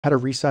how to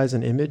resize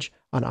an image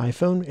on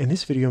iPhone. In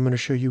this video, I'm going to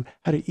show you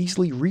how to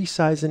easily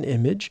resize an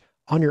image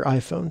on your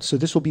iPhone. So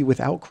this will be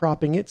without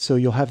cropping it. So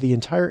you'll have the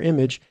entire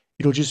image.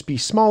 It'll just be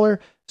smaller.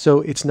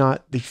 So it's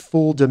not the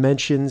full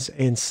dimensions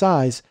and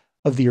size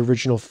of the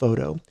original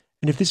photo.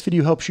 And if this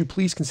video helps you,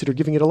 please consider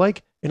giving it a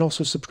like and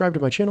also subscribe to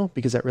my channel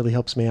because that really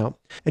helps me out.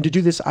 And to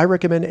do this, I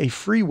recommend a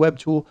free web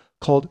tool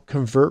called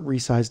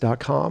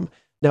convertresize.com.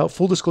 Now,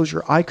 full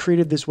disclosure, I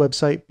created this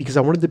website because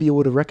I wanted to be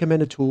able to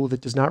recommend a tool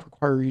that does not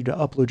require you to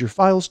upload your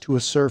files to a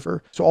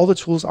server. So all the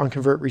tools on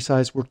Convert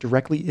Resize work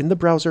directly in the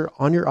browser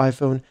on your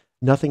iPhone.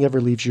 Nothing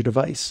ever leaves your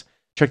device.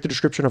 Check the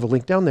description of a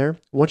link down there.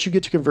 Once you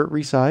get to Convert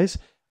Resize,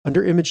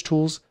 under Image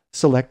Tools,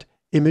 select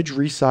Image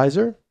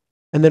Resizer.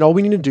 And then all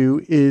we need to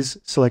do is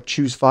select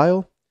Choose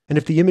File. And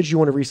if the image you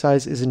want to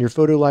resize is in your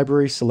photo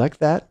library, select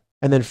that.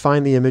 And then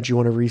find the image you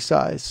want to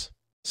resize.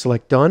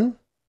 Select Done.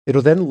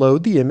 It'll then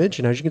load the image,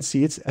 and as you can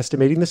see, it's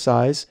estimating the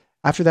size.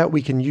 After that,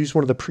 we can use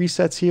one of the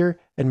presets here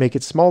and make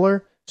it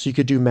smaller. So you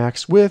could do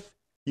max width.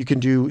 You can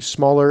do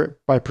smaller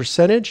by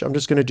percentage. I'm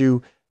just going to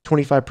do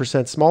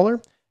 25%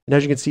 smaller. And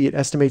as you can see, it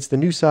estimates the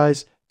new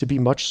size to be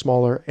much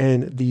smaller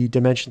and the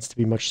dimensions to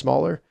be much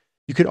smaller.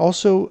 You could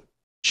also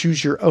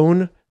choose your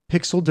own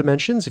pixel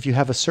dimensions if you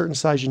have a certain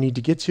size you need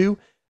to get to.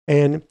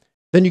 And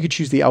then you could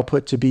choose the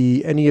output to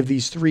be any of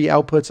these three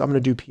outputs. I'm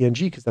going to do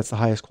PNG because that's the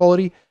highest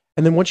quality.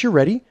 And then once you're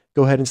ready,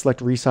 go ahead and select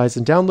Resize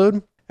and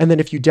Download. And then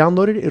if you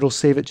download it, it'll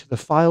save it to the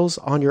files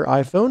on your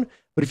iPhone.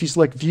 But if you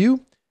select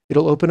View,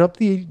 it'll open up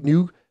the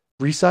new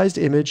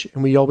resized image.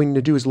 And all we need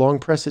to do is long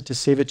press it to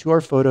save it to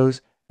our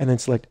photos and then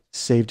select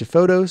Save to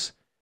Photos.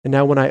 And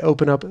now when I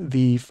open up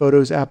the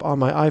Photos app on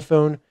my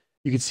iPhone,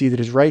 you can see that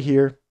it's right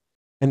here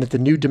and that the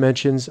new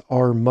dimensions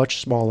are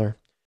much smaller.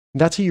 And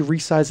that's how you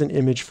resize an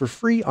image for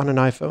free on an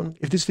iPhone.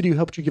 If this video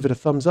helped you, give it a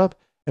thumbs up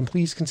and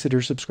please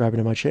consider subscribing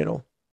to my channel.